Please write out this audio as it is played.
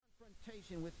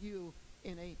confrontation with you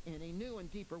in a new and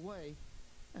deeper way.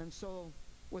 And so,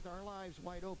 with our lives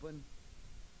wide open,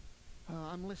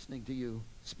 I'm listening to you.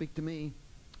 Speak to me.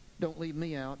 Don't leave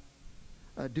me out.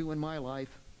 Do in my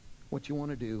life what you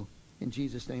want to do. In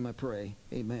Jesus' name I pray.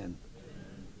 Amen.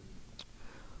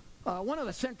 One of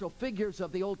the central figures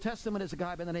of the Old Testament is a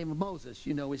guy by the name of Moses.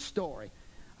 You know his story.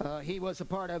 He was a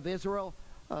part of Israel.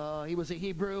 He was a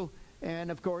Hebrew.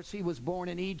 And, of course, he was born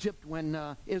in Egypt when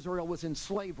Israel was in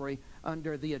slavery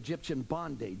under the Egyptian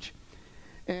bondage.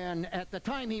 And at the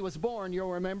time he was born,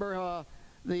 you'll remember,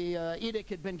 the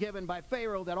edict had been given by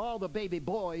Pharaoh that all the baby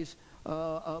boys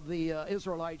of the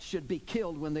Israelites should be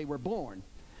killed when they were born.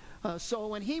 So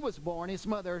when he was born, his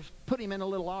mother put him in a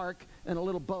little ark, in a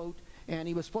little boat, and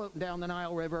he was floating down the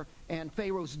Nile River, and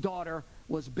Pharaoh's daughter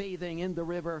was bathing in the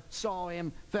river, saw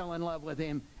him, fell in love with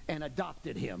him, and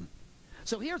adopted him.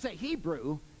 So here's a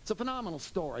Hebrew. It's a phenomenal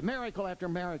story. Miracle after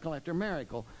miracle after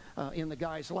miracle in the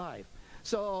guy's life.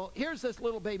 So here's this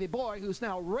little baby boy who's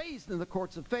now raised in the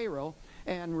courts of Pharaoh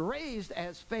and raised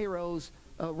as Pharaoh's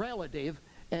relative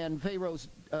and Pharaoh's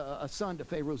a son to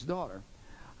Pharaoh's daughter.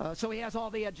 So he has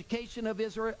all the education of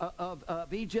Israel,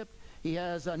 of Egypt. He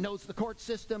has knows the court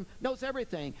system, knows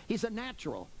everything. He's a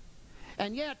natural.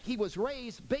 And yet he was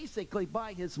raised basically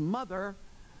by his mother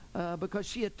because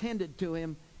she attended to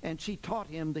him and she taught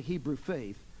him the Hebrew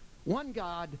faith. One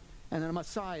God, and then a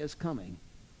Messiah is coming.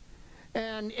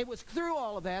 And it was through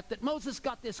all of that that Moses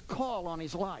got this call on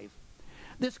his life.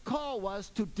 This call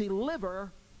was to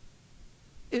deliver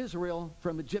Israel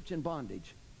from Egyptian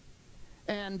bondage.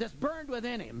 And this burned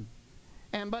within him.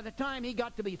 And by the time he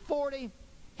got to be 40,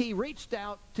 he reached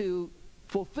out to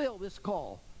fulfill this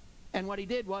call. And what he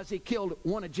did was he killed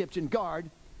one Egyptian guard,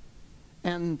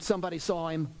 and somebody saw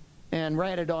him and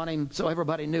ratted on him, so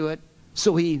everybody knew it.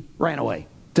 So he ran away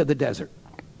to the desert.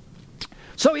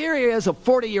 So here he is, a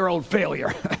 40-year-old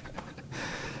failure.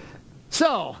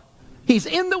 So he's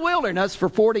in the wilderness for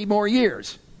 40 more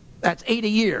years. That's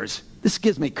 80 years. This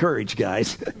gives me courage,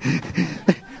 guys.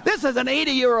 This is an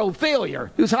 80-year-old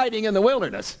failure who's hiding in the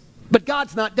wilderness. But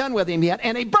God's not done with him yet,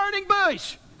 and a burning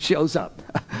bush shows up.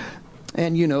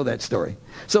 And you know that story.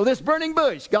 So this burning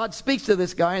bush, God speaks to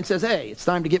this guy and says, hey, it's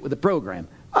time to get with the program.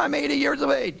 I'm 80 years of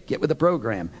age. Get with the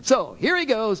program. So here he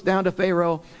goes down to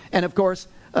Pharaoh. And, of course,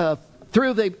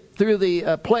 through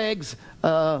the plagues,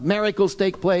 miracles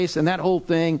take place and that whole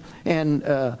thing. And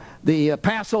the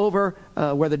Passover,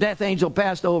 where the death angel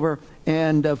passed over.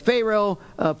 And Pharaoh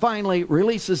finally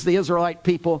releases the Israelite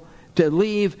people to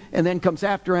leave and then comes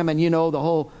after him. And you know the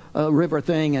whole river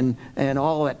thing and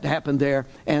all that happened there.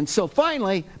 And so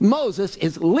finally, Moses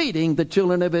is leading the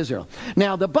children of Israel.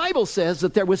 Now, the Bible says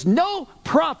that there was no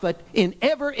prophet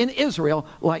ever in Israel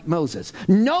like Moses.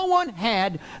 No one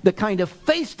had the kind of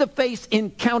face-to-face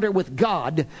encounter with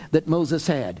God that Moses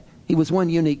had. He was one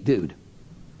unique dude.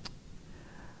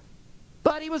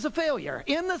 But he was a failure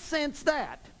in the sense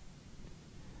that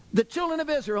the children of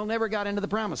Israel never got into the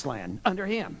promised land under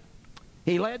him.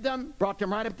 He led them, brought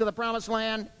them right up to the promised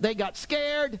land. They got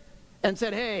scared and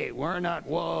said, hey,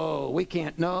 we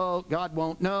can't know. God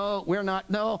won't know. We're not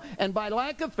know. And by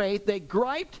lack of faith, they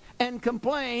griped and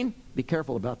complained. Be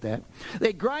careful about that.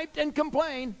 They griped and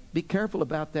complained. Be careful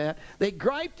about that. They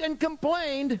griped and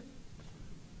complained.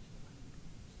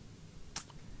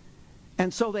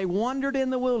 And so they wandered in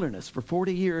the wilderness for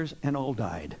 40 years and all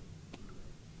died.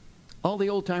 All the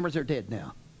old timers are dead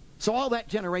now. So all that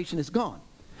generation is gone.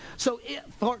 So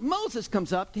Moses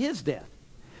comes up to his death.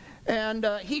 And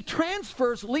he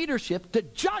transfers leadership to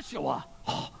Joshua.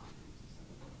 Oh.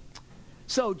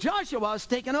 So Joshua is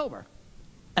taken over.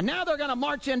 And now they're going to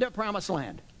march into a promised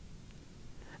land.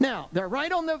 Now, they're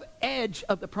right on the edge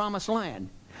of the promised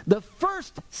land. The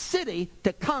first city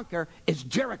to conquer is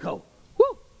Jericho.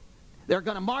 Woo! They're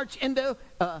going to march into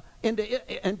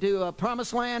a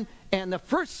promised land. And the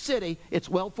first city, it's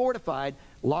well fortified,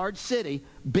 large city,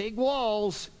 big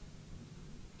walls,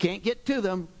 can't get to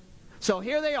them. So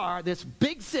here they are, this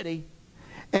big city,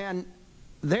 and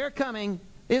they're coming,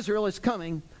 Israel is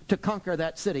coming to conquer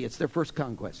that city. It's their first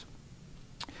conquest.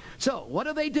 So what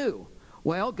do?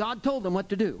 Well, God told them what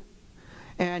to do.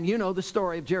 And you know the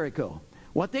story of Jericho.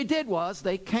 What they did was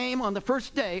they came on the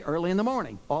first day early in the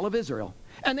morning, all of Israel,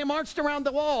 and they marched around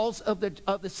the walls of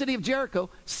the city of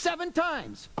Jericho 7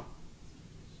 times.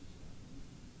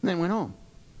 And then went home.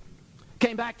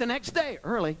 Came back the next day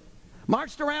early.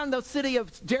 Marched around the city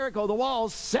of Jericho, the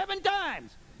walls, 7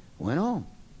 times. Went home.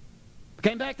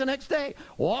 Came back the next day.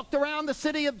 Walked around the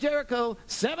city of Jericho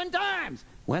 7 times.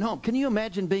 Went home. Can you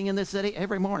imagine being in this city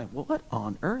every morning? What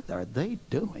on earth are they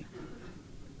doing?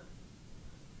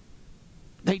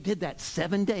 They did that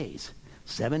 7 days.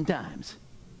 7 times.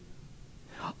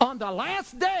 On the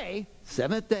last day,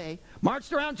 7th day,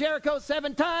 marched around Jericho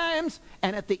 7 times,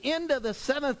 and at the end of the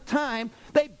 7th time,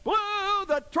 they blew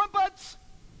the trumpets,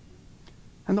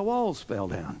 and the walls fell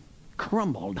down,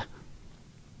 crumbled,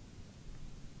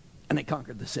 and they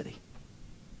conquered the city.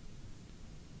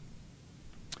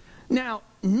 Now,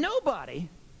 nobody,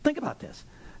 think about this,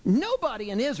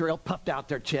 nobody in Israel puffed out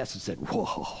their chest and said,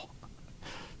 whoa,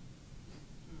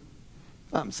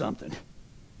 I'm something.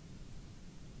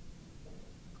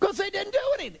 Because they didn't do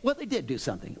anything. Well, they did do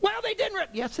something. Well, they didn't.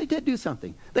 Yes, they did do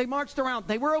something. They marched around.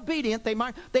 They were obedient.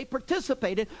 They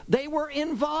participated. They were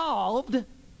involved.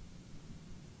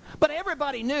 But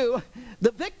everybody knew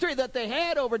the victory that they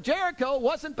had over Jericho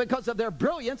wasn't because of their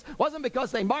brilliance, wasn't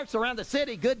because they marched around the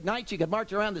city. Good night, you could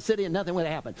march around the city and nothing would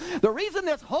happen. The reason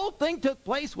this whole thing took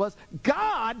place was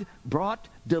God brought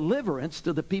deliverance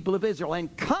to the people of Israel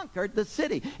and conquered the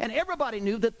city. And everybody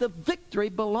knew that the victory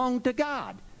belonged to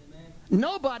God.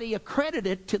 Nobody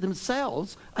accredited to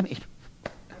themselves.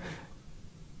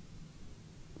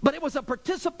 But it was a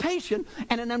participation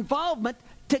and an involvement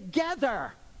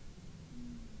together.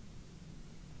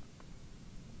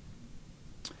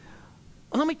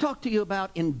 Let me talk to you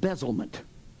about embezzlement.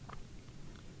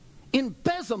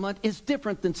 Embezzlement is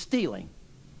different than stealing.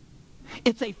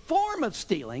 It's a form of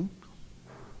stealing,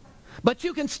 but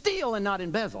you can steal and not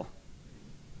embezzle.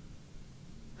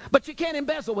 But you can't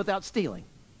embezzle without stealing.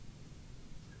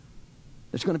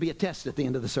 There's going to be a test at the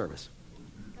end of the service.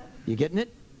 You getting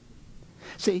it?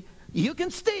 See, you can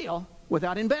steal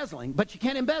without embezzling, but you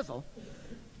can't embezzle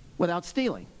without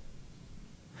stealing.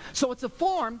 So it's a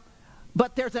form,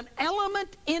 but there's an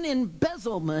element in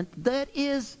embezzlement that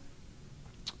is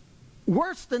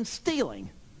worse than stealing.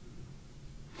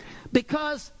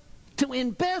 Because to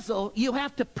embezzle, you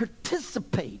have to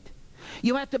participate.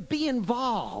 You have to be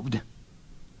involved.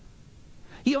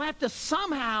 You have to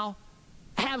somehow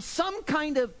have some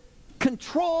kind of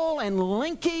control and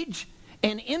linkage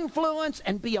and influence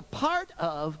and be a part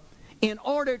of in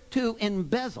order to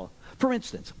embezzle. For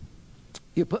instance,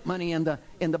 you put money in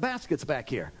the baskets back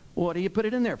here. What do you put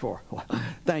it in there for? Well,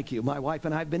 thank you. My wife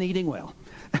and I have been eating well.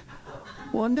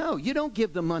 Well, no, you don't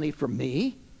give the money for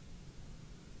me.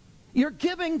 You're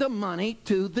giving the money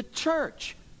to the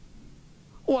church.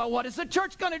 Well, what is the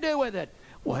church going to do with it?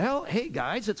 Well, hey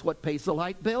guys, it's what pays the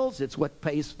light bills. It's what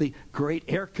pays the great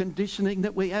air conditioning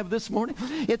that we have this morning.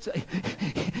 It's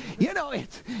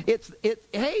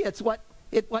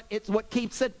what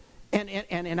keeps it. And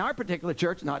in our particular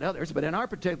church, not others, but in our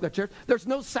particular church, there's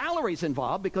no salaries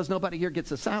involved because nobody here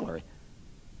gets a salary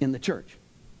in the church.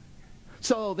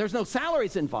 So there's no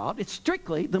salaries involved. It's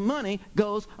strictly the money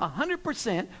goes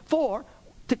 100%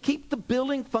 to keep the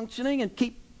building functioning and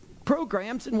keep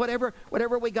programs and whatever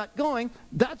we got going.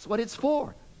 That's what it's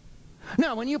for.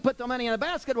 Now, when you put the money in a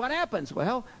basket, what happens?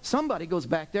 Well, somebody goes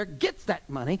back there, gets that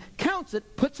money, counts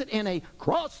it, puts it in a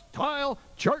cross-tile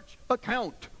church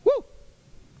account. Woo!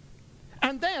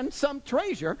 And then some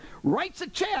treasurer writes a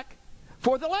check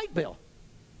for the light bill.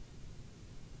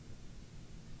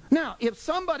 Now, if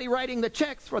somebody writing the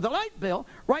checks for the light bill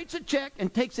writes a check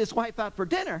and takes his wife out for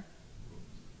dinner,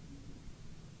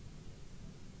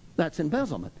 that's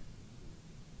embezzlement.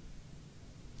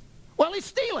 Well, he's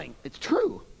stealing. It's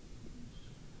true.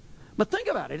 But think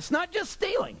about it. It's not just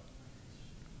stealing.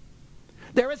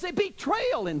 There is a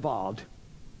betrayal involved.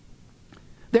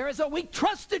 There is a we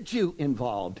trusted you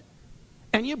involved,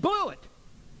 and you blew it.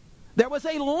 There was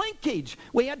a linkage.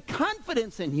 We had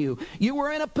confidence in you. You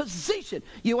were in a position.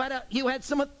 You had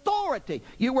some authority.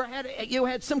 You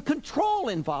had some control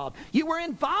involved. You were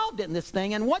involved in this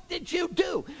thing. And what did you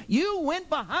do? You went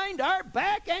behind our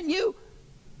back and you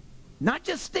not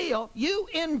just steal, you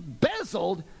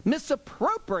embezzled,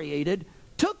 misappropriated,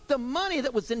 took the money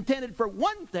that was intended for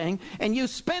one thing and you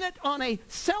spent it on a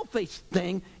selfish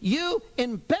thing. You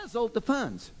embezzled the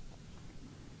funds.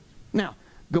 Now,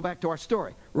 go back to our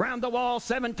story. Round the wall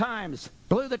 7 times.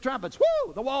 Blew the trumpets.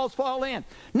 Woo! The walls fall in.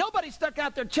 Nobody stuck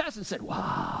out their chest and said,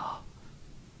 wow.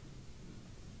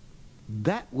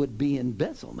 That would be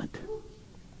embezzlement.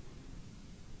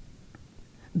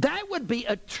 That would be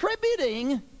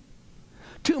attributing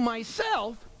to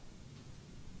myself.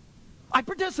 I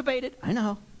participated. I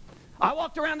know. I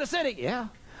walked around the city. Yeah.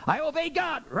 I obeyed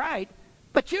God. Right.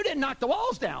 But you didn't knock the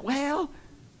walls down. Well,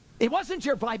 it wasn't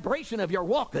your vibration of your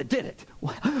walk that did it.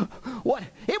 What?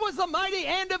 It was the mighty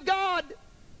hand of God.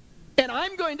 And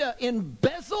I'm going to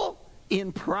embezzle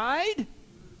in pride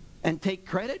and take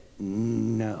credit?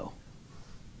 No.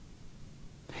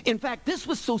 In fact, this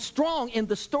was so strong in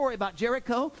the story about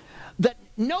Jericho that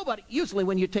nobody, usually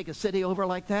when you take a city over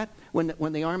like that,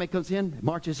 when the army comes in,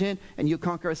 marches in, and you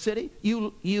conquer a city,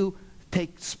 you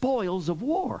take spoils of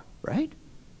war, right?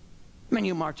 I mean,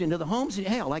 you march into the homes, and,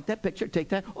 hey, I like that picture, take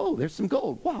that. Oh, there's some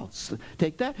gold. Wow,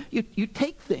 take that. You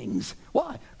take things.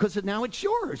 Why? Because now it's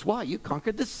yours. Why? You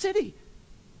conquered the city.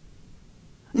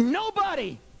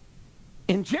 Nobody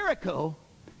in Jericho,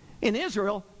 in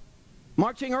Israel,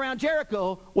 marching around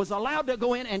Jericho, was allowed to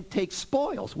go in and take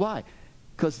spoils. Why?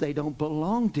 Because they don't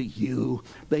belong to you.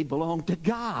 They belong to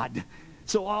God.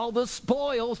 So all the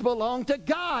spoils belong to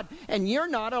God, and you're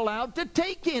not allowed to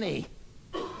take any.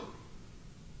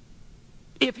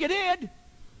 If you did,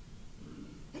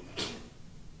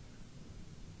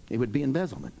 it would be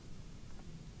embezzlement.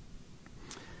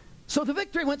 So the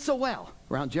victory went so well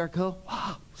around Jericho.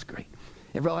 Wow, it was great.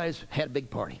 Everybody had a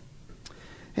big party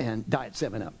and Diet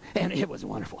 7-Up, and it was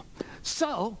wonderful.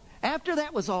 So after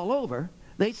that was all over,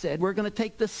 they said, we're going to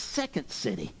take the second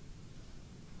city.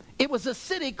 It was a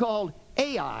city called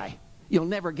Ai. You'll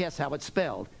never guess how it's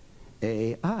spelled.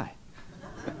 A-I.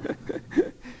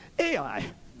 Ai.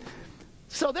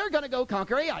 So they're going to go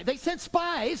conquer Ai. They sent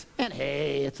spies, and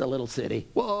hey, it's a little city.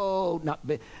 Whoa, not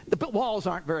big. The walls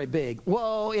aren't very big.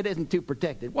 Whoa, it isn't too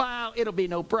protected. Wow, it'll be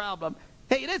no problem.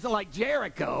 Hey, it isn't like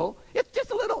Jericho. It's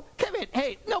just a little, come in.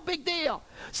 Hey, no big deal.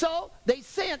 So they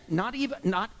sent, not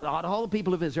all the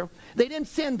people of Israel. They didn't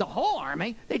send the whole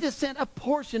army. They just sent a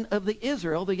portion of the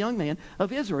young man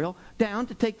of Israel, down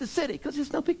to take the city, because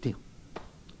it's no big deal.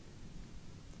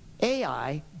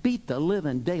 Ai beat the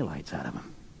living daylights out of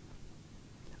them.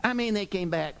 I mean, they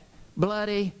came back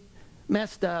bloody,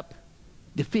 messed up,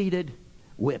 defeated,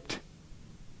 whipped.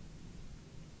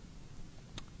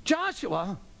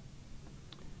 Joshua,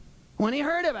 when he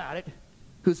heard about it,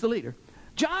 who's the leader?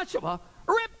 Joshua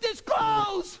ripped his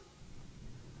clothes,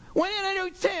 went in a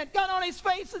new tent, got on his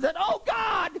face and said, oh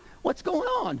God, what's going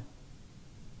on?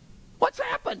 What's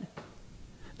happened?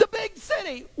 The big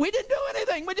city, we didn't do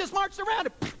anything. We just marched around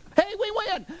it. Hey, we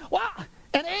win. Wow.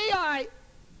 And Ai,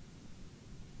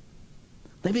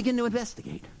 they begin to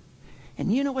investigate.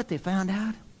 And you know what they found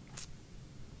out?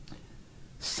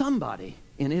 Somebody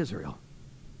in Israel,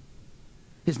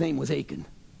 his name was Achan.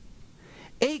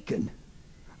 Achan,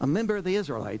 a member of the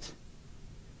Israelites,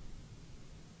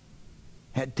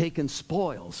 had taken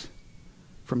spoils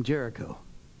from Jericho.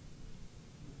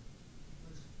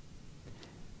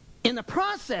 In the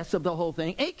process of the whole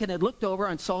thing, Achan had looked over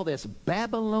and saw this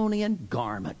Babylonian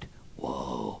garment.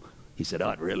 Whoa. He said,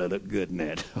 I'd really look good in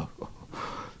that.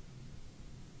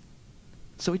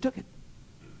 So he took it.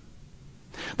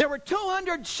 There were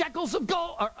 200 shekels of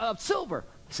gold, or of silver.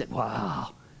 He said,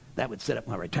 wow, that would set up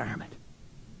my retirement.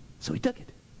 So he took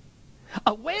it.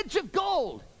 A wedge of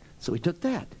gold. So he took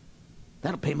that.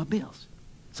 That'll pay my bills.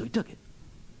 So he took it.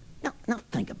 Now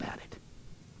think about it.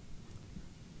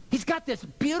 He's got this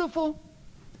beautiful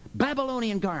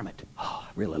Babylonian garment. Oh,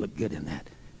 I really look good in that.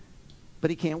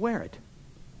 But he can't wear it.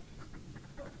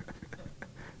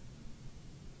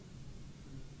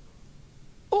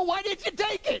 Well, why did you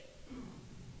take it?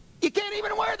 You can't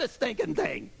even wear the stinking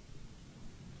thing.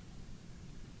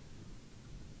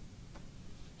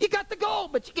 You got the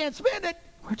gold, but you can't spend it.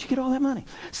 Where'd you get all that money?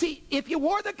 See, if you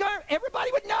wore the garment,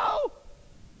 everybody would know.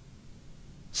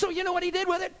 So you know what he did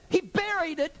with it? He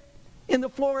buried it in the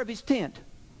floor of his tent.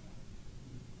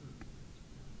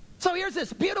 So here's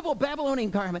this beautiful Babylonian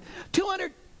garment,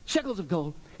 200 shekels of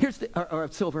gold, or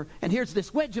of silver, and here's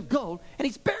this wedge of gold, and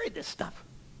he's buried this stuff.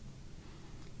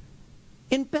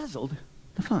 Embezzled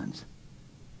the funds.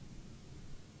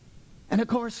 And of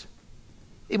course,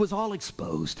 it was all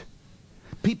exposed.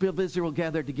 People of Israel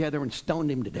gathered together and stoned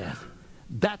him to death.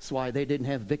 That's why they didn't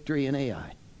have victory in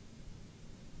Ai.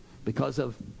 Because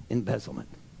of embezzlement.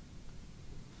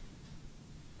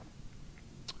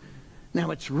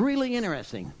 Now, it's really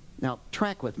interesting. Now,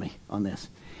 track with me on this.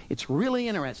 It's really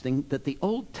interesting that the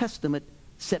Old Testament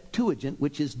Septuagint,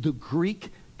 which is the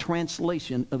Greek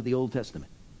translation of the Old Testament.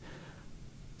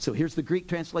 So here's the Greek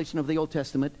translation of the Old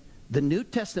Testament. The New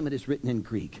Testament is written in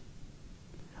Greek.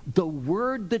 The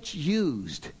word that's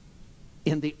used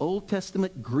in the Old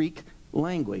Testament Greek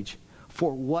language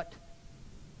for what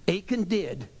Achan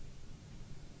did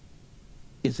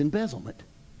is embezzlement.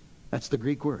 That's the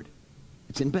Greek word.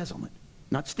 It's embezzlement.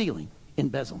 Not stealing,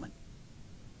 embezzlement.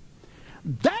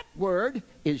 That word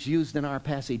is used in our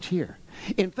passage here.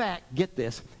 In fact, get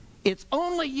this. It's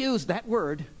only used, that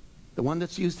word, the one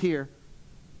that's used here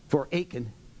for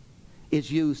Achan,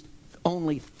 is used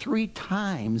only 3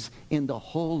 times in the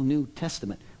whole New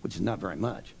Testament, which is not very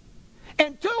much.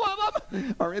 And 2 of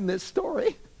them are in this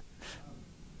story.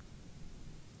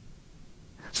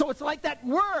 So it's like that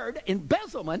word,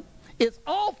 embezzlement, is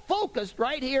all focused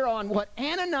right here on what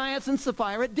Ananias and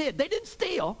Sapphira did. They didn't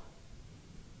steal.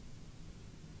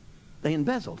 They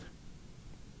embezzled.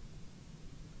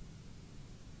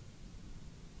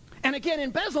 And again,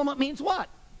 embezzlement means what?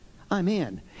 I'm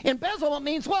in. Embezzlement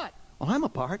means what? Well, I'm a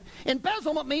part.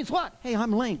 Embezzlement means what? Hey,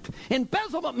 I'm linked.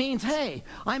 Embezzlement means, hey,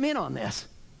 I'm in on this.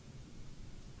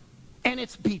 And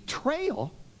it's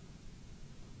betrayal.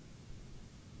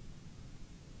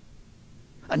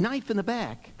 A knife in the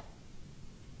back.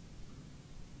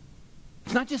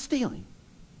 It's not just stealing.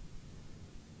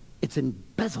 It's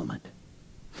embezzlement.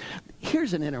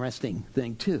 Here's an interesting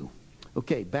thing, too.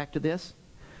 Okay, back to this.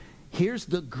 Here's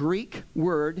the Greek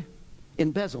word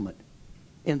embezzlement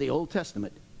in the Old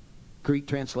Testament, Greek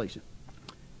translation.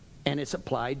 And it's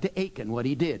applied to Achan, what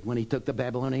he did when he took the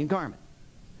Babylonian garment.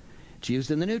 It's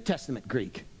used in the New Testament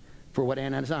Greek for what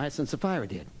Ananias and Sapphira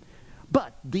did.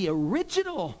 But the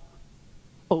original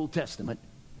Old Testament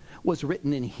was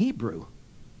written in Hebrew.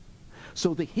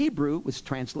 So the Hebrew was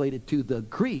translated to the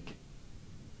Greek,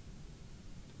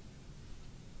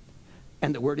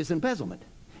 and the word is embezzlement.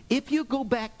 If you go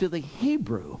back to the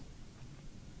Hebrew,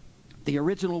 the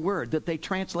original word that they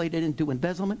translated into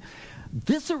embezzlement,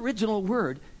 this original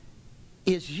word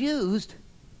is used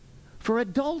for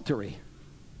adultery.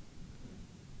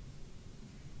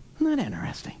 Isn't that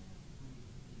interesting?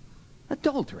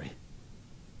 Adultery.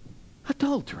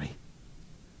 Adultery.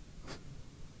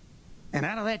 And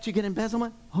out of that you get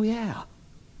embezzlement? Oh, yeah.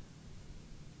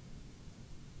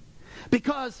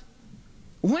 Because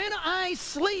when I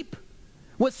sleep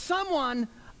with someone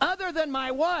other than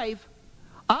my wife,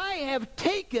 I have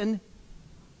taken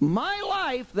my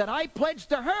life that I pledged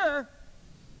to her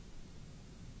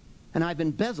and I've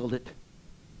embezzled it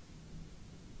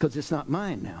because it's not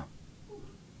mine now.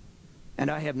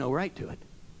 And I have no right to it.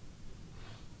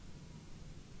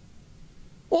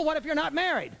 Well, what if you're not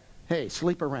married? Hey,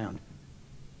 sleep around.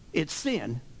 It's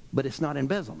sin, but it's not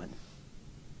embezzlement.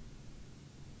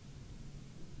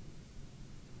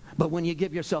 But when you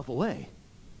give yourself away,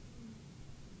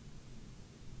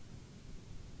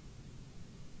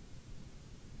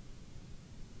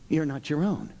 you're not your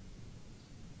own.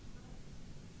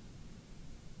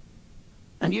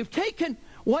 And you've taken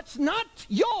what's not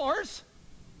yours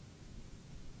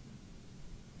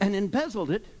and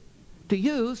embezzled it to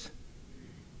use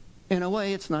in a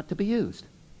way it's not to be used.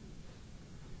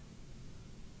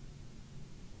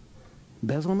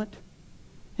 Embezzlement?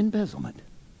 Embezzlement.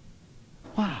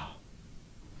 Wow.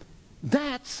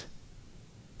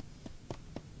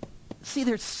 See,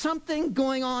 there's something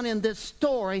going on in this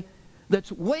story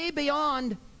that's way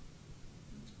beyond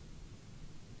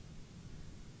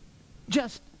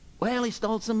just, well, he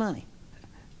stole some money.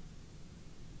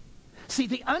 See,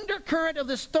 the undercurrent of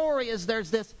the story is there's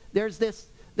this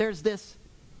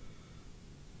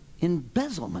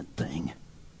embezzlement thing.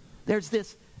 There's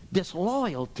this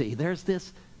disloyalty. There's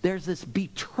this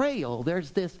betrayal.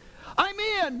 There's this, I'm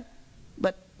in,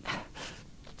 but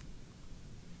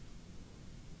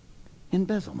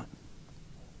embezzlement.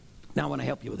 Now I want to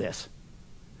help you with this.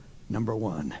 Number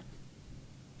one,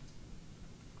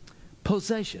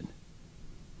 possession.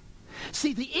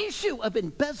 See, the issue of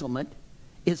embezzlement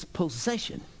is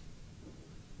possession.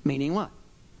 Meaning what?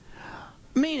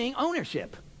 Meaning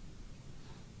ownership.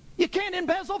 You can't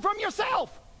embezzle from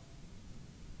yourself.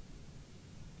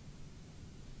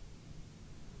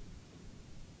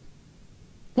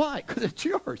 Why? Because it's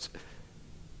yours.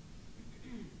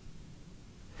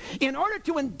 In order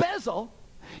to embezzle,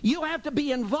 you have to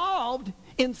be involved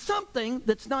in something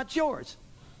that's not yours.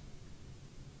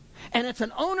 And it's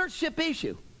an ownership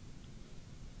issue.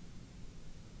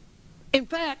 In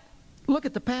fact, look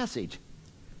at the passage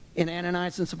in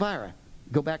Ananias and Sapphira.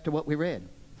 Go back to what we read.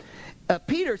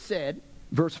 Peter said,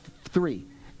 verse 3,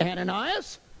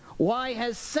 Ananias, why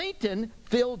has Satan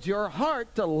filled your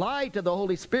heart to lie to the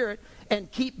Holy Spirit and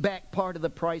keep back part of the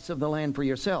price of the land for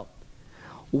yourself?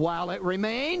 While it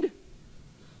remained,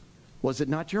 was it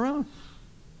not your own?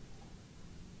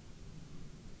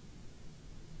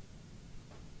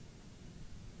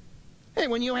 Hey,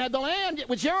 when you had the land, it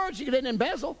was yours. You didn't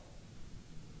embezzle.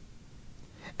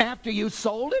 After you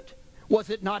sold it, was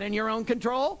it not in your own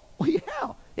control? Well,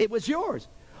 yeah, it was yours.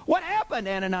 What happened,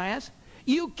 Ananias?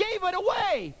 You gave it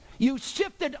away. You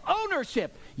shifted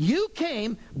ownership. You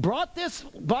came, brought this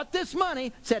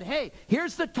money, said, hey,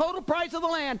 here's the total price of the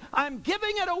land. I'm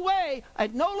giving it away. I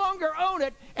no longer own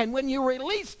it. And when you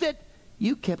released it,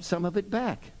 you kept some of it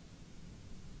back,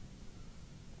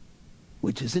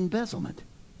 which is embezzlement.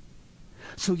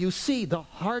 So you see, the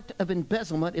heart of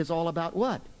embezzlement is all about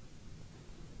what?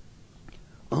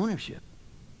 Ownership.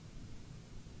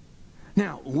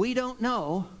 Now, we don't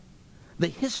know the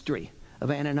history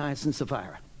of Ananias and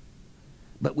Sapphira.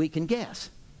 But we can guess.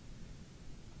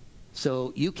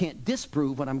 So you can't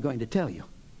disprove what I'm going to tell you.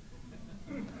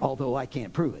 Although I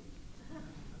can't prove it.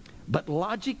 But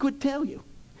logic would tell you.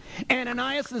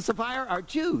 Ananias and Sapphira are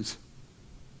Jews.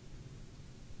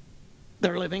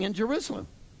 They're living in Jerusalem.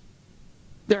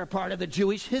 They're a part of the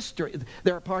Jewish history.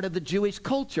 They're a part of the Jewish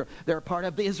culture. They're a part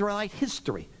of the Israelite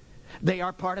history. They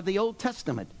are part of the Old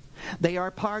Testament. They are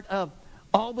part of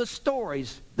all the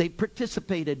stories. They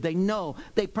participated. They know.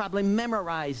 They probably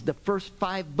memorized the first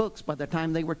 5 books by the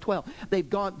time they were 12. They've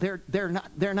gone.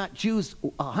 They're not Jews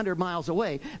 100 miles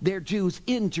away. They're Jews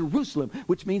in Jerusalem,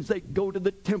 which means they go to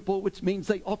the temple, which means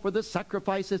they offer the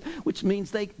sacrifices, which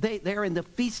means they're in the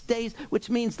feast days, which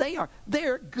means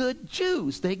they're good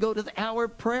Jews. They go to the hour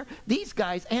of prayer. These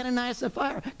guys, Ananias and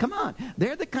Sapphira, come on,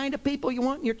 they're the kind of people you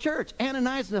want in your church.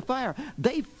 Ananias and Sapphira,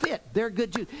 they fit. They're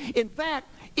good Jews. In fact,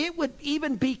 it would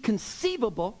even be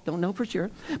conceivable, don't know for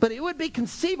sure, but it would be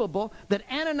conceivable that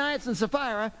Ananias and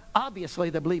Sapphira, obviously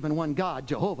they believe in one God,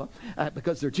 Jehovah,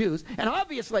 because they're Jews, and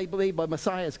obviously believe the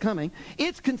Messiah is coming.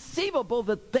 It's conceivable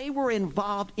that they were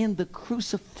involved in the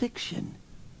crucifixion.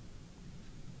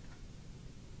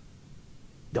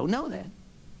 Don't know that,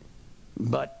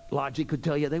 but logic could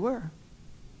tell you they were.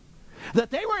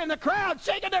 That they were in the crowd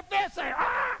shaking their fists saying,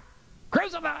 "Ah,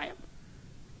 crucify him."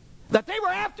 That they were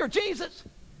after Jesus.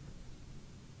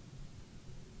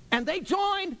 And they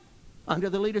joined under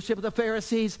the leadership of the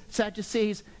Pharisees,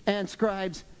 Sadducees, and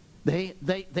scribes.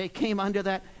 They came under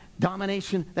that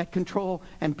domination, that control,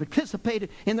 and participated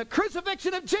in the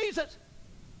crucifixion of Jesus.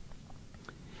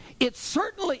 It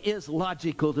certainly is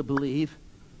logical to believe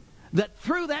that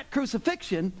through that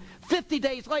crucifixion, 50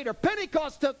 days later,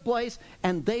 Pentecost took place,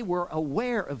 and they were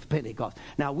aware of Pentecost.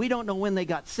 Now, we don't know when they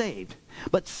got saved,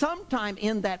 but sometime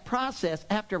in that process,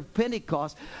 after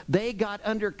Pentecost, they got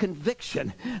under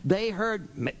conviction. They heard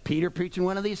Peter preaching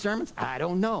one of these sermons. I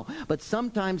don't know. But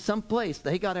sometime, someplace,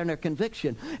 they got under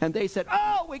conviction, and they said,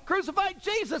 "Oh, we crucified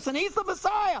Jesus, and he's the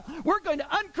Messiah. We're going to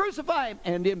uncrucify him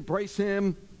and embrace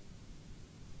him.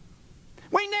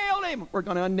 We nailed him. We're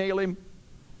going to unnail him.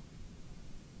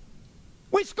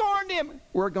 We scorned him.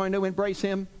 We're going to embrace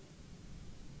him."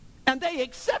 And they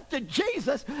accepted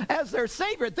Jesus as their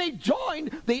Savior. They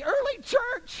joined the early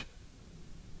church,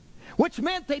 which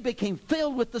meant they became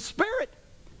filled with the Spirit.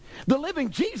 The living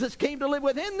Jesus came to live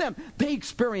within them. They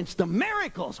experienced the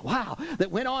miracles, that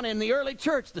went on in the early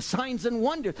church, the signs and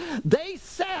wonders. They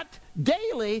sat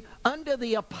daily under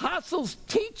the apostles'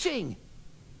 teaching.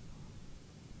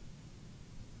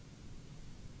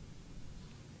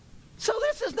 So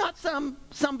this is not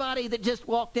somebody that just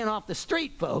walked in off the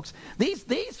street, folks.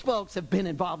 These folks have been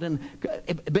involved in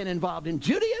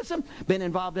Judaism, been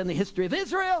involved in the history of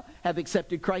Israel, have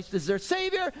accepted Christ as their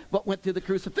Savior, but went through the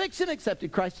crucifixion,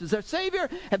 accepted Christ as their Savior,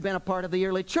 have been a part of the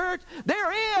early church.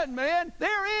 They're in, man.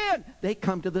 They're in. They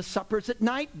come to the suppers at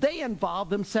night. They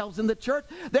involve themselves in the church.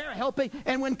 They're helping.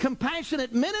 And when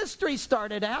compassionate ministry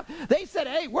started out, they said,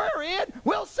 "Hey, we're in.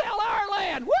 We'll sell our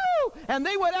land." Woo! And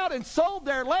they went out and sold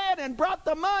their land and brought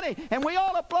the money, and we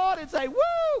all applaud and say, "Woo,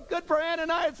 good for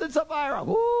Ananias and Sapphira.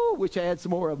 Woo, wish I had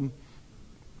some more of them."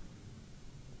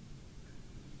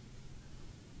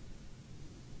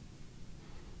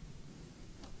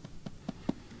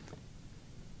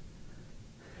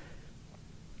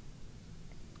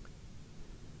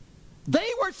 They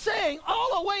were saying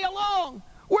all the way along,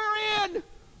 "We're in.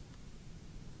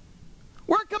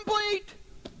 We're complete.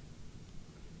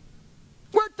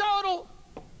 We're total.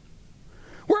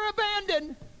 We're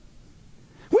abandoned.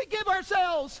 We give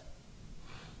ourselves.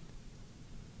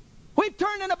 We've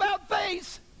turned an about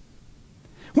face.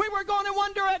 We were going in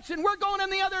one direction. We're going in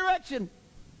the other direction."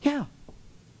 Yeah.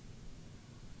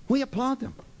 We applaud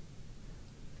them.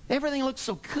 Everything looks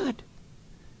so good.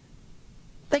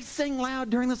 They sing loud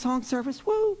during the song service.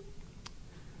 Woo.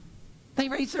 They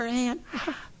raise their hand.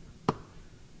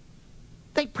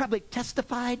 They probably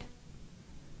testified.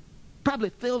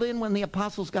 Probably filled in when the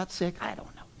apostles got sick. I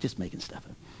don't know. Just making stuff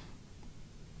up.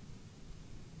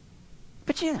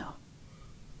 But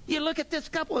you look at this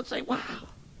couple and say, "Wow,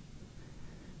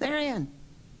 they're in.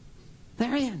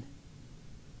 They're in."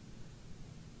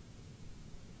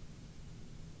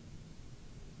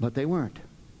 But they weren't.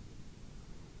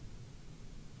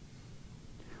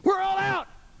 "We're all out."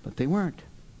 But they weren't.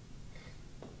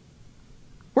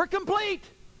 "We're complete."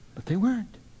 But they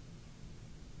weren't.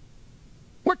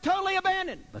 "We're totally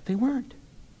abandoned." But they weren't.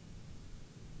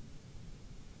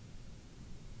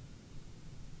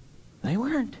 They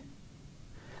weren't.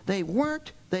 They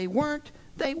weren't. They weren't.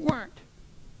 They weren't.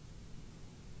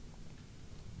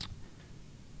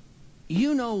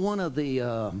 You know, one of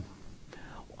the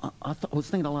was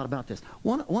thinking a lot about this.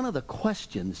 One of the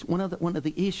questions, one of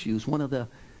the issues, one of the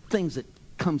things that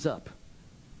comes up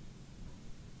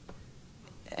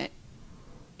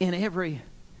in every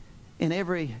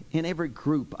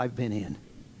group I've been in.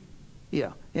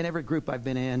 Yeah, in every group I've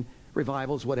been in,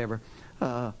 revivals, whatever,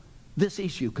 this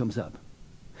issue comes up.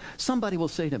 Somebody will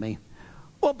say to me,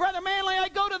 well, Brother Manley, I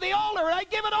go to the altar and I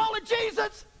give it all to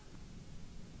Jesus.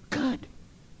 Good.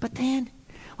 But then,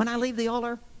 when I leave the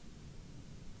altar,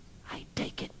 I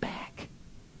take it back.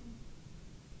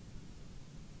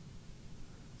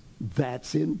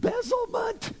 That's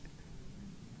embezzlement.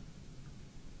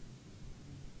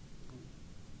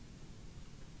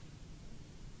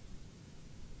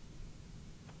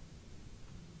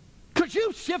 Because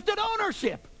you shifted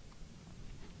ownership.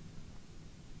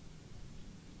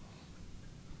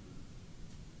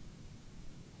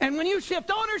 And when you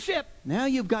shift ownership, now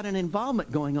you've got an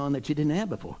involvement going on that you didn't have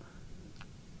before.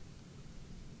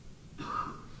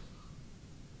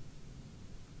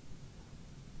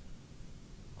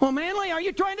 Well, Manley, are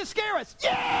you trying to scare us?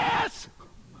 Yes!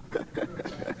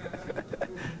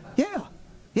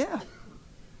 Yeah.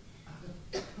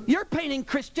 You're painting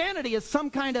Christianity as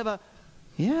some kind of a,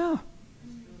 yeah.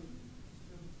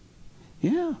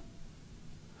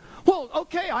 Well,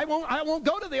 okay, I won't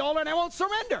go to the altar and I won't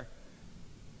surrender.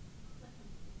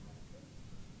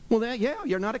 Well, then, yeah,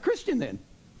 you're not a Christian then.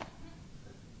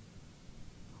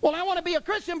 Well, I want to be a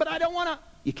Christian, but I don't want to.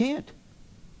 You can't.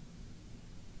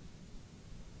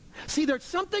 See, there's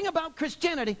something about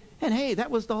Christianity, and hey,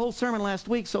 that was the whole sermon last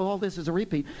week, so all this is a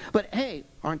repeat. But hey,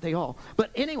 aren't they all?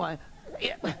 But anyway,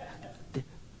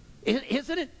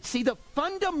 isn't it? See, the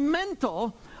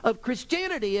fundamental of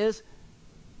Christianity is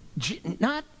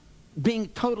not being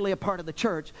totally a part of the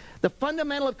church. The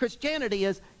fundamental of Christianity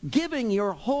is giving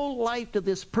your whole life to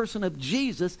this person of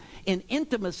Jesus in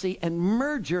intimacy and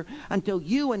merger until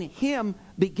you and him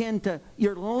begin to,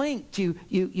 you're linked,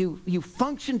 you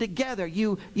function together,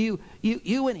 you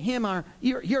and him are,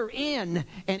 you're in,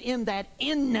 and in that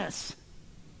inness,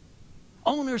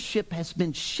 ownership has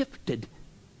been shifted.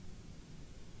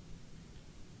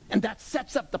 And that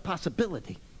sets up the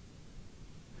possibility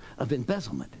of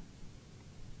embezzlement.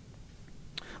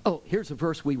 Oh, here's a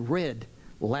verse we read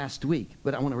last week,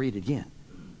 but I want to read it again.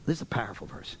 This is a powerful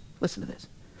verse. Listen to this.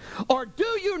 Or do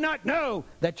you not know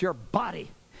that your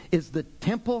body is the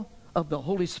temple of the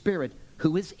Holy Spirit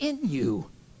who is in you,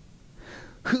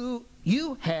 who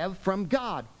you have from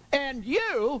God, and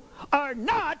you are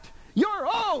not your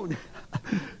own?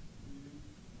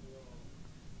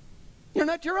 You're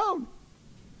not your own.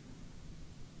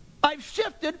 I've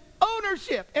shifted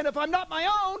ownership, and if I'm not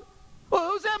my own,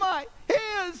 well, whose am I?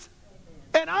 His.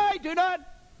 And I do not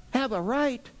have a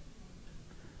right.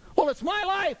 Well, it's my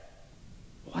life.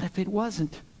 What if it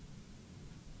wasn't?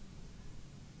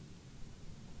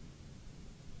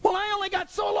 Well, I only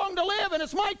got so long to live, and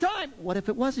it's my time. What if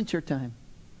it wasn't your time?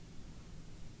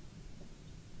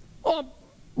 Oh,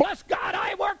 bless God,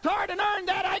 I worked hard and earned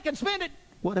that. I can spend it.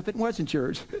 What if it wasn't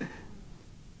yours?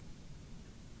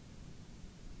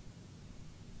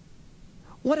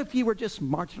 What if you were just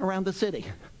marching around the city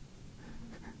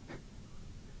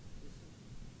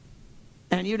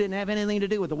and you didn't have anything to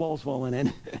do with the walls falling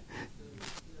in?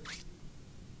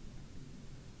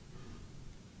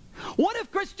 What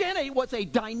if Christianity was a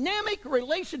dynamic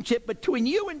relationship between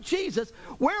you and Jesus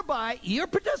whereby you're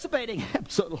participating?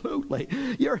 Absolutely.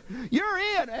 You're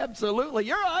in. Absolutely.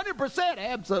 You're 100%.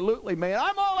 Absolutely, man.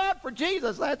 I'm all out for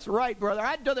Jesus. That's right, brother.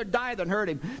 I'd rather die than hurt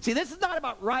him. See, this is not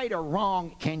about right or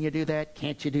wrong. Can you do that?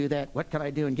 Can't you do that? What can I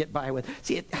do and get by with?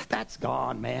 See, that's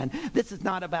gone, man. This is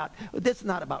not about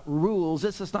rules.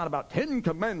 This is not about 10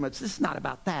 commandments. This is not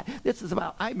about that. This is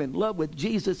about I'm in love with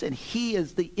Jesus and he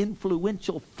is the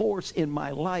influential force in my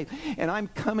life, and I'm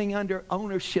coming under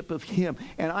ownership of him,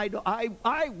 and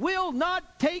I will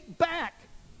not take back.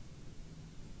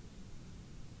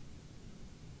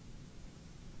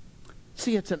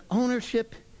 See, it's an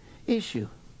ownership issue.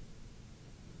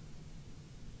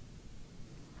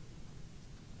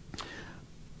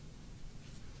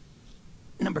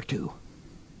 Number 2.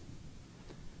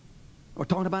 We're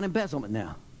talking about embezzlement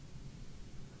now.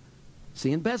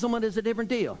 See, embezzlement is a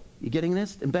different deal. You getting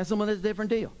this? Embezzlement is a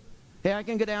different deal. Hey, I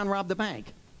can go down and rob the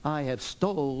bank. I have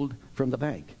stole from the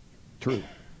bank. True.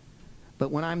 But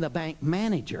when I'm the bank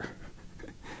manager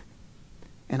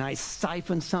and I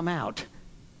siphon some out,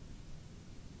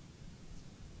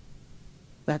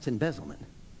 that's embezzlement.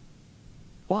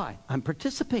 Why? I'm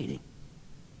participating.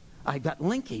 I've got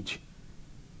linkage.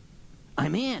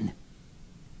 I'm in.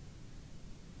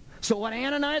 So what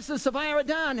Ananias and Sapphira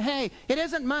done, hey, it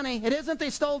isn't money. It isn't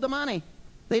they stole the money.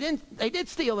 They did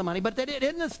steal the money, but they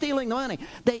didn't stealing the money.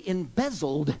 They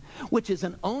embezzled, which is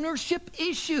an ownership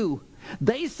issue.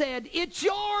 They said, it's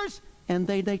yours, and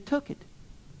they took it.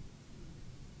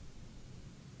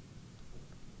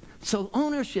 So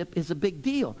ownership is a big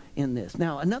deal in this.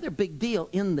 Now, another big deal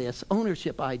in this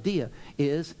ownership idea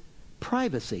is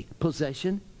privacy.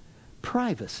 Possession,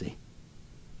 privacy.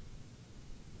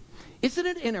 Isn't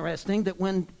it interesting that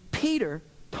when Peter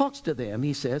talks to them,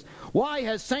 he says, why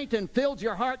has Satan filled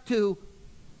your heart to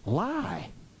lie?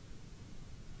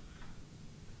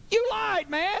 You lied,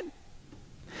 man.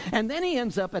 And then he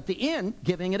ends up at the end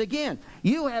giving it again.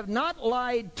 You have not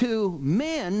lied to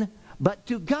men, but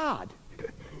to God.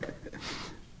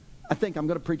 I think I'm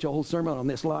going to preach a whole sermon on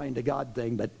this lying to God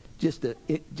thing, but just to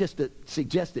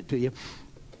suggest it to you,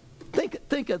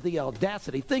 think of the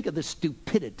audacity, think of the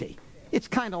stupidity. It's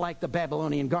kind of like the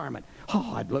Babylonian garment.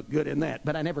 Oh, I'd look good in that,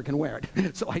 but I never can wear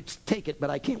it. So I take it, but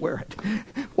I can't wear it.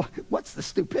 What's the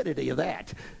stupidity of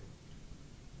that?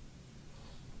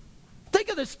 Think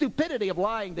of the stupidity of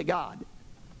lying to God,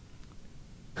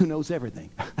 who knows everything.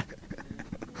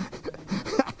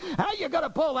 How are you going to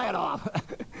pull that off?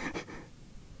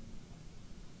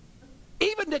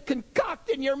 Even to concoct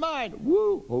in your mind,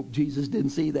 woo, hope Jesus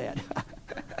didn't see that.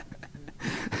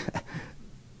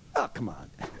 Oh, come on.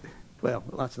 Well,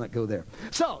 let's not go there.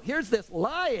 So, here's this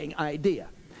lying idea.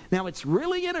 Now, it's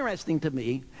really interesting to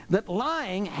me that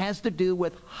lying has to do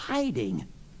with hiding,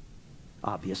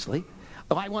 obviously.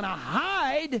 Oh, I want to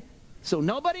hide so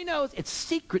nobody knows. It's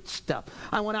secret stuff.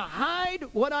 I want to hide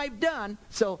what I've done.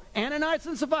 So, Ananias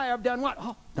and Sapphira have done what?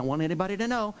 Oh, don't want anybody to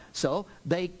know. So,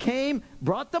 they came,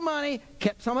 brought the money,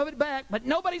 kept some of it back, but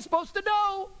nobody's supposed to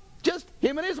know. Just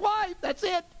him and his wife. That's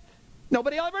it.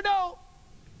 Nobody will ever know.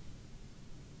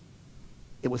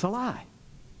 It was a lie.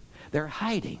 They're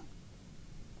hiding.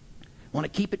 Want to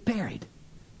keep it buried.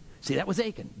 See, that was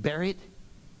Achan. Bury it.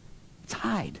 It's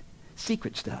hide.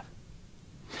 Secret stuff.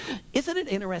 Isn't it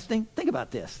interesting? Think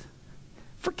about this.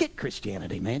 Forget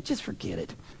Christianity, man. Just forget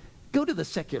it. Go to the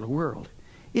secular world.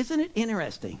 Isn't it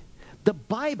interesting? The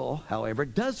Bible, however,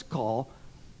 does call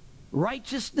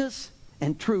righteousness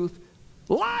and truth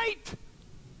light,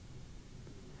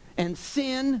 and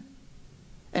sin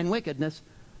and wickedness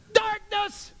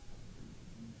darkness.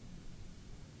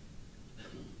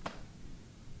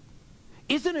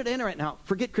 Isn't it interesting? Now,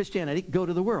 forget Christianity, go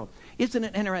to the world. Isn't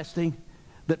it interesting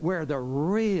that where the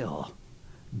real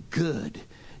good,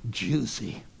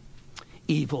 juicy,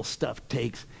 evil stuff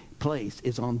takes place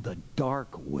is on the dark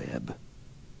web?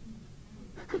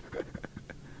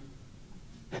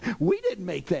 We didn't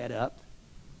make that up.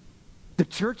 The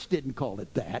church didn't call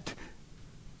it that.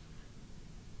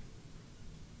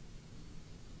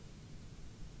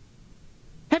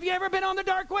 Have you ever been on the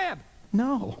dark web?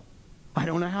 No. I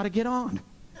don't know how to get on.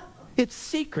 It's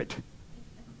secret.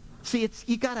 See, it's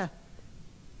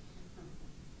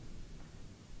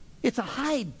a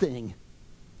hide thing.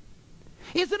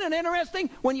 Isn't it interesting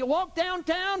when you walk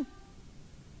downtown?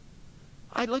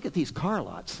 I look at these car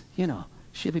lots,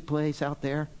 Chevy Place out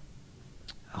there,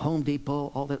 Home Depot,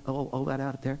 all that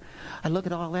out there. I look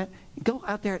at all that. Go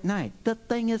out there at night. The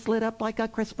thing is lit up like a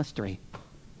Christmas tree.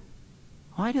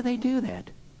 Why do they do that?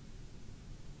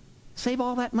 Save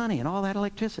all that money and all that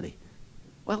electricity.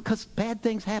 Well, because bad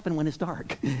things happen when it's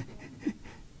dark.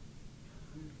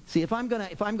 See, if I'm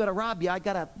gonna rob you, I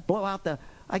gotta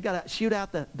shoot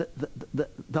out the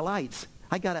lights.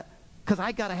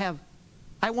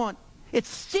 It's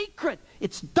secret.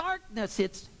 It's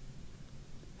darkness.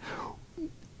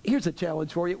 Here's a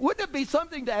challenge for you. Wouldn't it be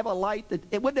something to have a light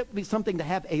wouldn't it be something to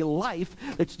have a life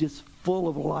that's just full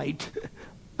of light?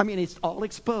 I mean, it's all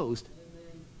exposed.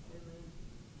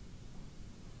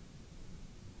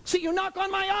 See, you knock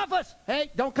on my office. Hey,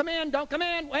 don't come in.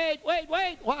 Wait.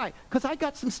 Why? Because I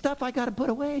got some stuff I got to put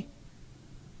away.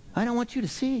 I don't want you to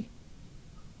see.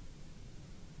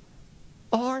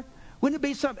 Or wouldn't it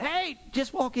be something, hey,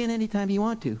 just walk in anytime you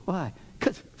want to. Why?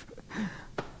 Because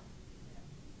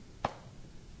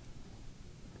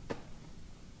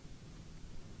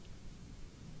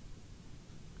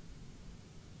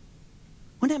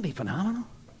wouldn't that be phenomenal?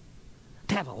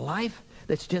 To have a life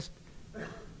that's just,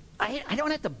 I don't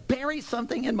have to bury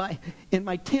something in my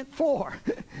tent floor.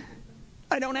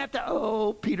 I don't have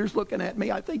to, Peter's looking at me.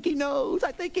 I think he knows. See,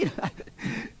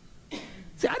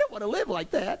 I don't want to live like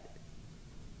that.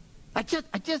 I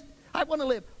want to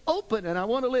live open, and I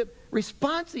want to live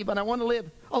responsive, and I want to live,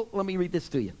 let me read this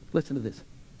to you. Listen to this.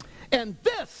 And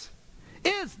this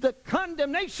is the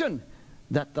condemnation,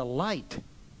 that the light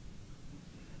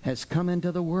has come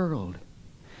into the world,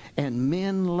 and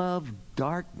men love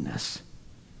darkness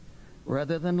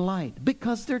rather than light,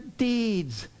 because their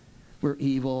deeds were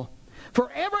evil.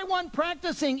 For everyone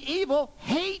practicing evil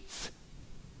hates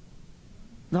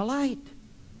the light,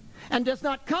 and does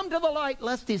not come to the light,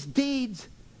 lest his deeds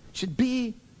should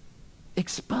be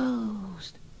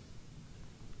exposed.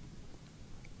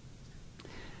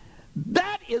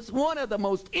 That is one of the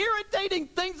most irritating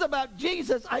things about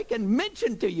Jesus I can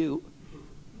mention to you.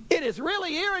 It is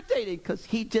really irritating because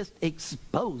he just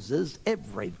exposes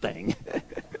everything.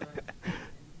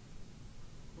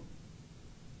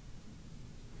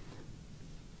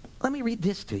 Let me read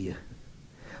this to you.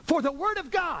 For the Word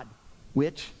of God,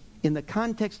 which in the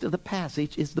context of the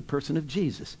passage is the person of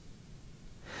Jesus.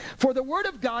 For the Word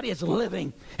of God is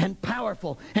living and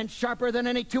powerful and sharper than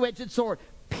any two-edged sword,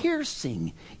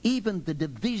 piercing even the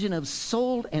division of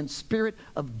soul and spirit,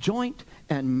 of joint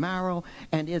and marrow,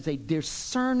 and is a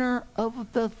discerner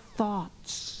of the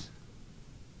thoughts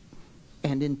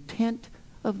and intent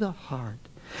of the heart.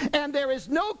 And there is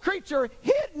no creature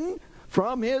hidden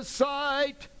from his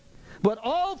sight, but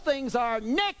all things are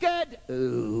naked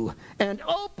and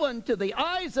open to the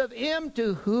eyes of him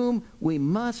to whom we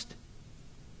must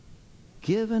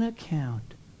give an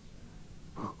account.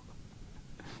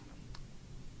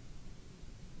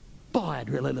 Boy, I'd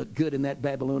really look good in that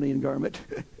Babylonian garment.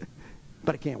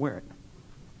 But I can't wear it.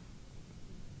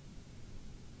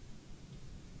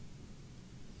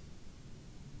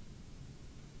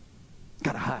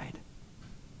 Gotta hide.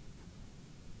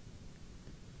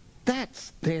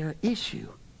 That's their issue.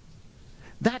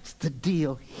 That's the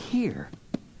deal here.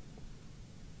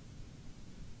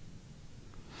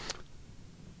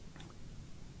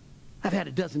 I've had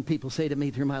a dozen people say to me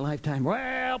through my lifetime,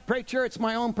 well, preacher, it's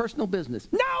my own personal business.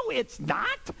 No, it's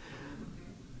not.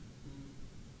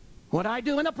 What I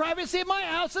do in the privacy of my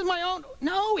house is my own.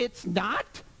 No, it's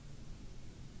not.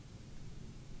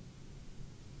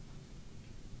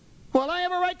 Well, I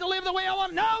have a right to live the way I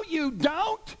want. No, you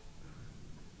don't.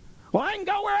 Well, I can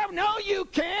go wherever. No, you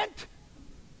can't.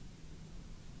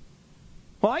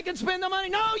 Well, I can spend the money.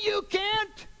 No, you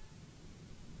can't.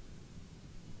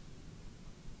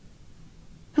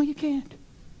 No, you can't.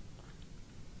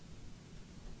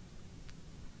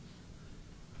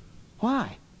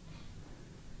 Why?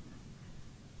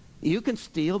 You can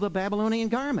steal the Babylonian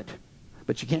garment,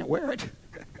 but you can't wear it.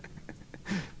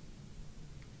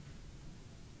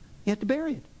 You have to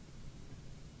bury it.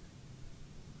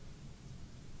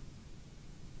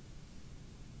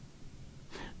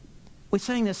 We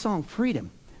sang this song,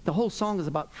 Freedom. The whole song is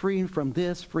about free from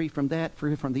this, free from that,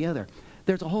 free from the other.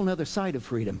 There's a whole other side of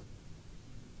freedom.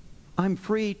 I'm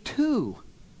free to.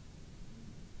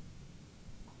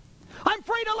 I'm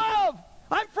free to love.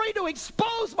 I'm free to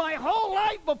expose my whole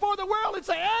life before the world and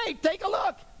say, hey, take a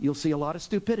look. You'll see a lot of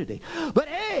stupidity. But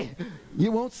hey,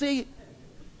 you won't see.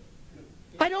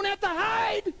 I don't have to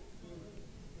hide.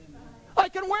 I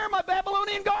can wear my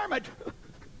Babylonian garment.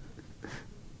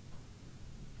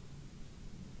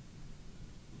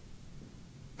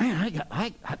 Man,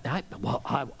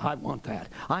 I want that.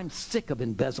 I'm sick of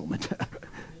embezzlement.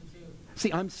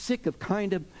 See, I'm sick of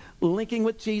kind of linking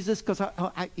with Jesus because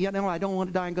I don't want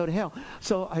to die and go to hell.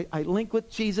 So I link with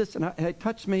Jesus and I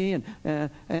touch me and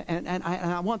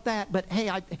I want that. But hey,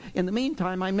 in the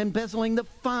meantime, I'm embezzling the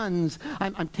funds.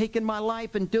 I'm taking my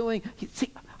life and doing.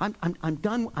 See, I'm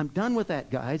done with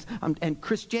that, guys. And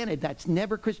Christianity, that's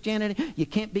never Christianity. You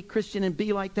can't be Christian and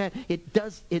be like that. It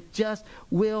just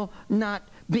will not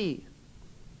be.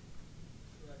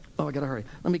 Oh, I got to hurry.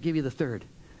 Let me give you the third.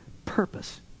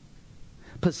 Purpose.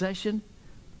 Possession.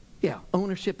 Yeah,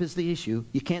 ownership is the issue.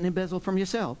 You can't embezzle from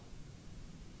yourself.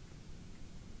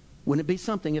 Wouldn't it be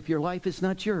something if your life is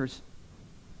not yours?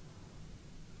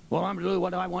 Well, I'm going to do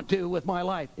what I want to with my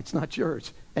life. It's not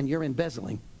yours, and you're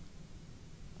embezzling.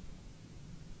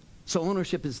 So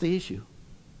ownership is the issue.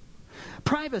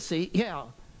 Privacy, yeah,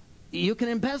 you can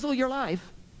embezzle your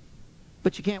life,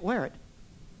 but you can't wear it.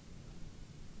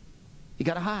 You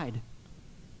got to hide.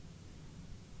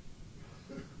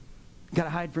 You got to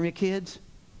hide from your kids,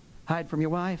 hide from your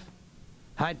wife,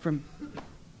 hide from.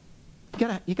 You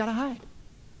got to hide.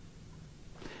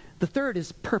 The third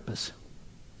is purpose.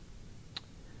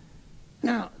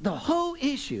 Now, the whole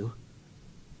issue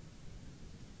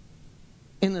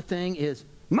in the thing is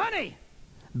money.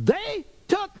 They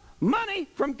took money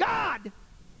from God.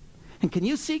 And can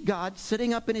you see God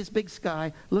sitting up in his big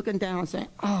sky, looking down and saying,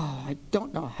 oh, I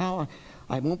don't know how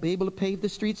I won't be able to pave the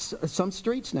streets, some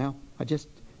streets now. Well,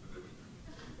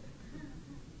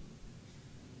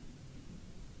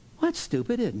 that's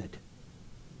stupid, isn't it?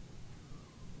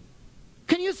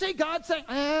 Can you see God saying,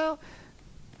 well,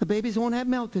 the babies won't have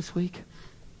milk this week.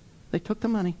 They took the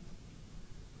money.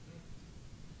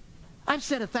 I've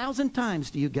said 1,000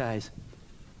 times to you guys,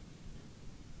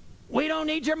 we don't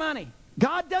need your money.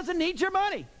 God doesn't need your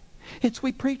money. It's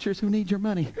we preachers who need your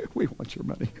money. We want your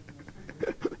money.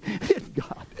 It's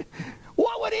God.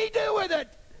 What would he do with it?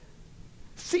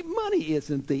 See, money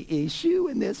isn't the issue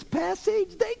in this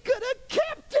passage. They could have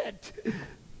kept it.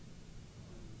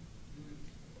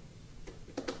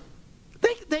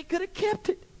 They could have kept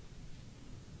it.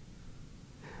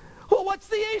 Well, what's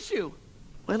the issue?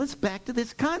 Well, it's back to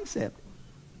this concept.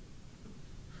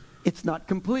 It's not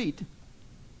complete.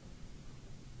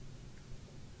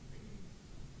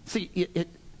 See,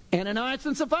 Ananias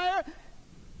and Sapphira,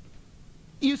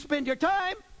 you spend your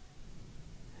time,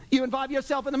 you involve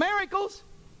yourself in the miracles,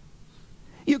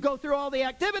 you go through all the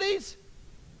activities,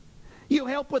 you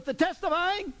help with the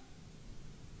testifying,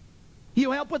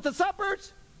 you help with the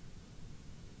suppers,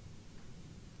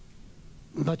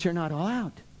 but you're not all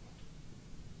out.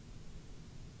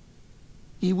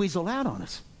 You weasel out on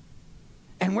us.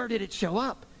 And where did it show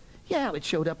up? Yeah, it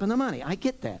showed up in the money. I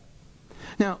get that.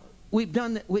 Now, we've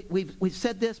done that. We've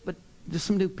said this, but there's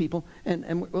some new people, and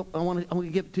I want to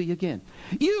give it to you again.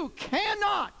 You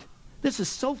cannot. This is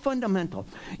so fundamental.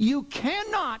 You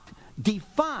cannot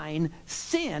define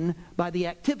sin by the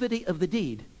activity of the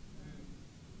deed.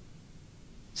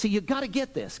 See, you've got to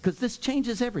get this, because this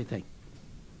changes everything.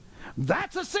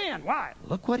 That's a sin. Why?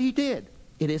 Look what he did.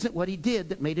 It isn't what he did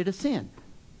that made it a sin.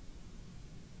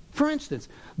 For instance,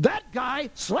 that guy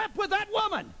slept with that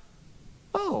woman.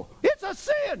 Oh, it's a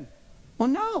sin. Well,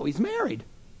 no, he's married.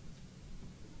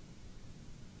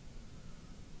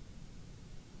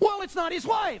 Well, it's not his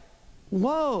wife.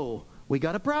 Whoa, we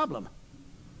got a problem.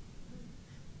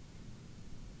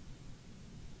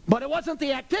 But it wasn't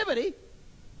the activity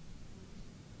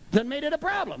that made it a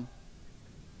problem.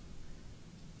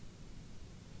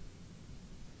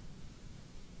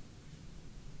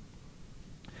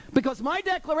 Because my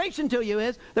declaration to you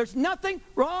is, there's nothing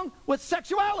wrong with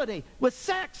sexuality, with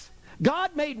sex.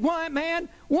 God made one man,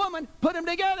 woman, put them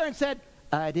together and said,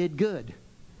 I did good.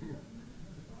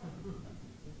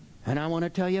 And I want to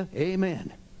tell you,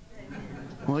 amen.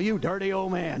 Well, you dirty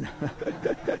old man.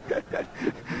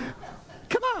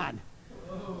 Come on.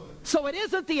 So it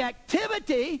isn't the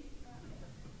activity.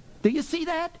 Do you see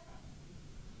that?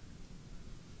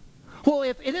 Well,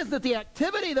 if it isn't the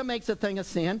activity that makes a thing a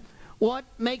sin, what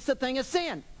makes a thing a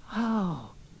sin?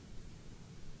 Oh.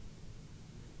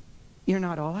 You're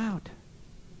not all out.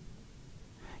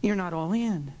 You're not all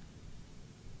in.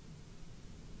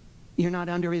 You're not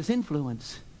under his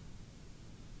influence.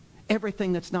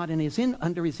 Everything that's not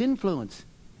under his influence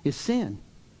is sin.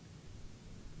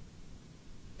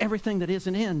 Everything that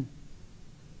isn't in.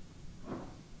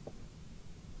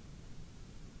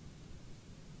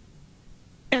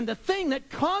 And the thing that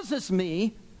causes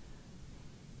me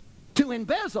to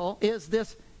embezzle is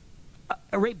this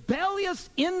rebellious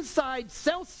inside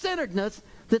self-centeredness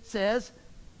that says,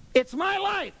 it's my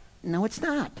life. No, it's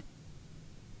not.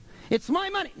 It's my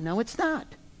money. No, it's not.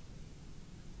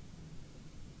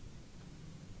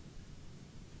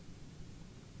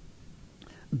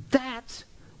 That's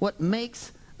what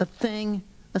makes a thing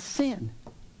a sin.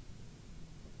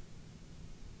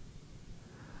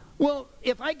 Well,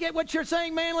 if I get what you're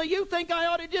saying, Manley, you think I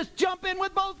ought to just jump in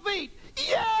with both feet.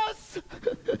 Yes!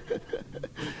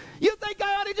 You think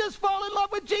I ought to just fall in love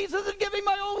with Jesus and give him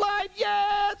my whole life?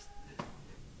 Yes!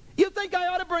 You think I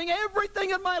ought to bring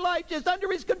everything in my life just under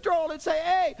his control and say,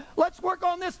 hey, let's work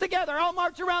on this together. I'll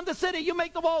march around the city. You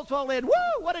make the walls fall in. Woo!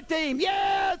 What a team.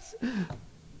 Yes!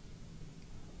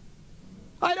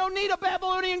 I don't need a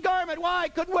Babylonian garment. Why? I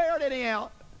couldn't wear it anyhow.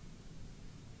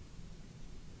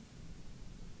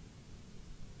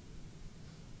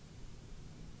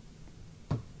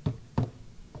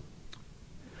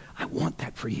 I want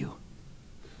that for you.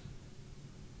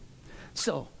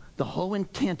 So, the whole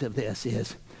intent of this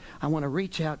is, I want to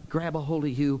reach out, grab a hold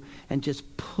of you, and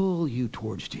just pull you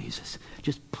towards Jesus.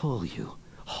 Just pull you.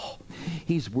 Oh,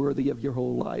 he's worthy of your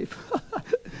whole life.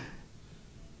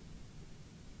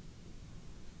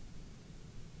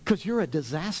 Because you're a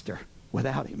disaster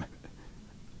without him.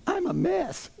 I'm a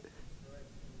mess.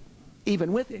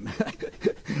 Even with him.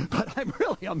 But I'm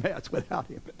really a mess without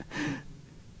him.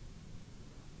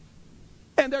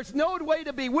 And there's no way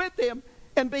to be with him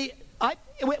and be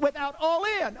without all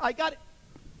in. I got it.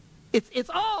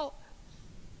 It's all.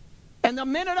 And the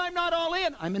minute I'm not all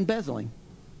in, I'm embezzling.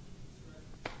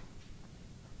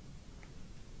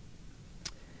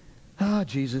 Ah,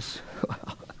 Jesus.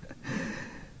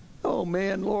 Oh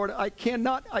man, Lord, I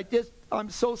cannot. I'm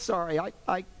so sorry.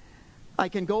 I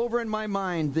can go over in my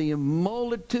mind the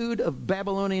multitude of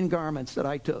Babylonian garments that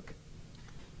I took.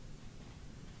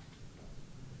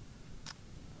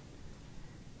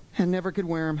 and never could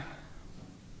wear them.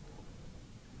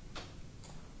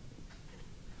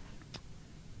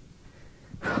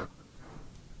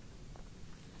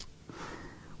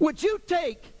 Would you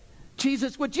take,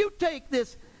 Jesus, would you take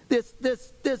this,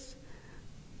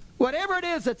 whatever it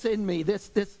is that's in me, this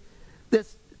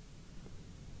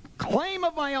claim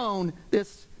of my own,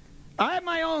 I have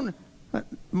my own,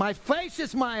 my face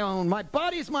is my own, my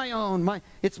body's my own,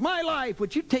 it's my life.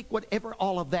 Would you take whatever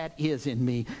all of that is in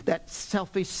me, that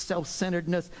selfish,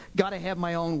 self-centeredness, got to have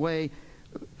my own way.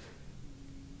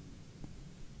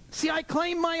 See, I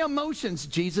claim my emotions,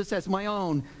 Jesus, as my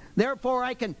own. Therefore,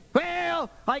 I can,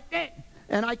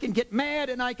 and I can get mad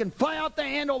and I can fly out the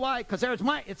handle. Why? Because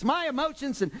it's my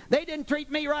emotions and they didn't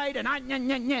treat me right and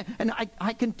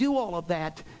I can do all of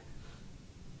that.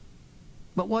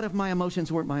 But what if my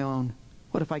emotions weren't my own?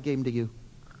 What if I gave them to you?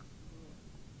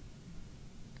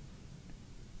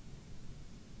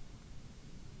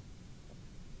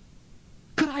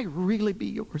 Could I really be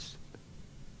yours?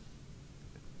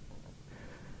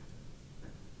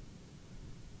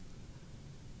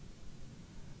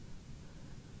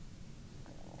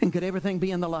 And could everything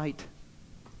be in the light?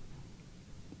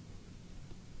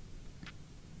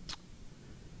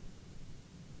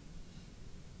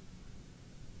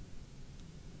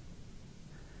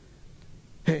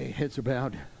 Hey, heads are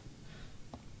bowed.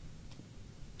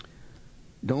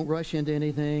 Don't rush into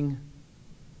anything.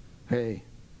 Hey,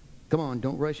 come on,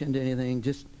 don't rush into anything.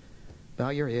 Just bow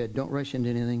your head. Don't rush into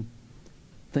anything.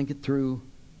 Think it through.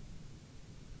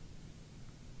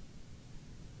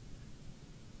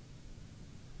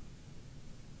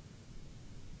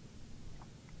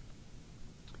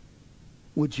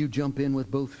 Would you jump in with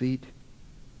both feet?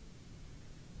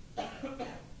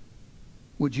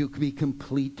 Would you be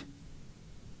complete?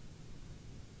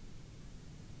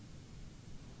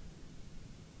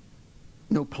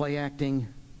 No play acting.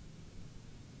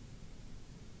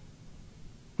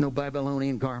 No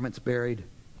Babylonian garments buried.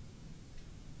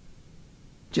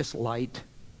 Just light.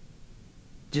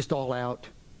 Just all out.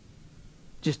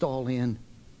 Just all in.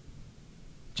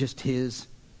 Just His.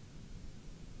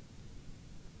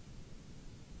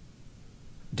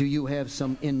 Do you have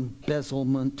some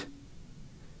embezzlement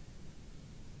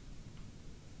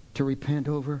to repent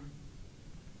over?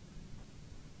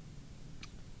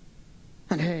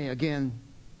 And hey, again,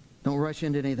 don't rush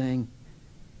into anything,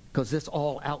 because this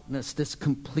all-outness, this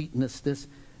completeness, this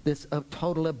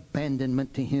total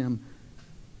abandonment to Him,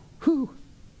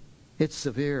 it's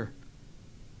severe.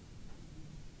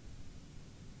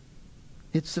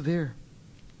 It's severe.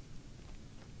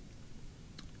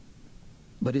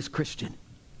 But it's Christian.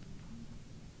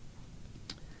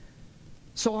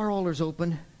 So our altar's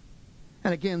open.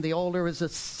 And again, the altar is a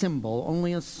symbol,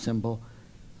 only a symbol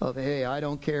of, hey, I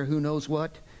don't care who knows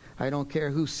what. I don't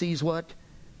care who sees what.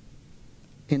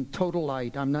 In total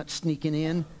light. I'm not sneaking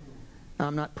in.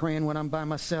 I'm not praying when I'm by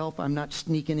myself. I'm not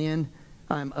sneaking in.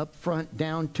 I'm up front,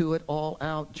 down to it, all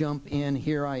out, jump in.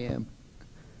 Here I am.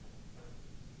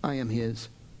 I am His.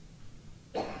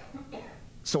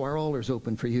 So our altar's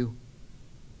open for you.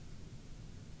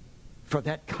 For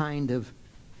that kind of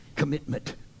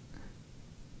commitment.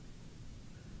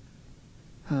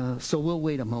 So we'll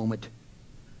wait a moment.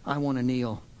 I want to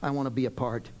kneel. I want to be a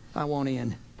part. I want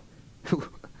in.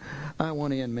 I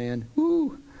want in, man.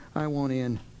 Woo! I want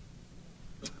in.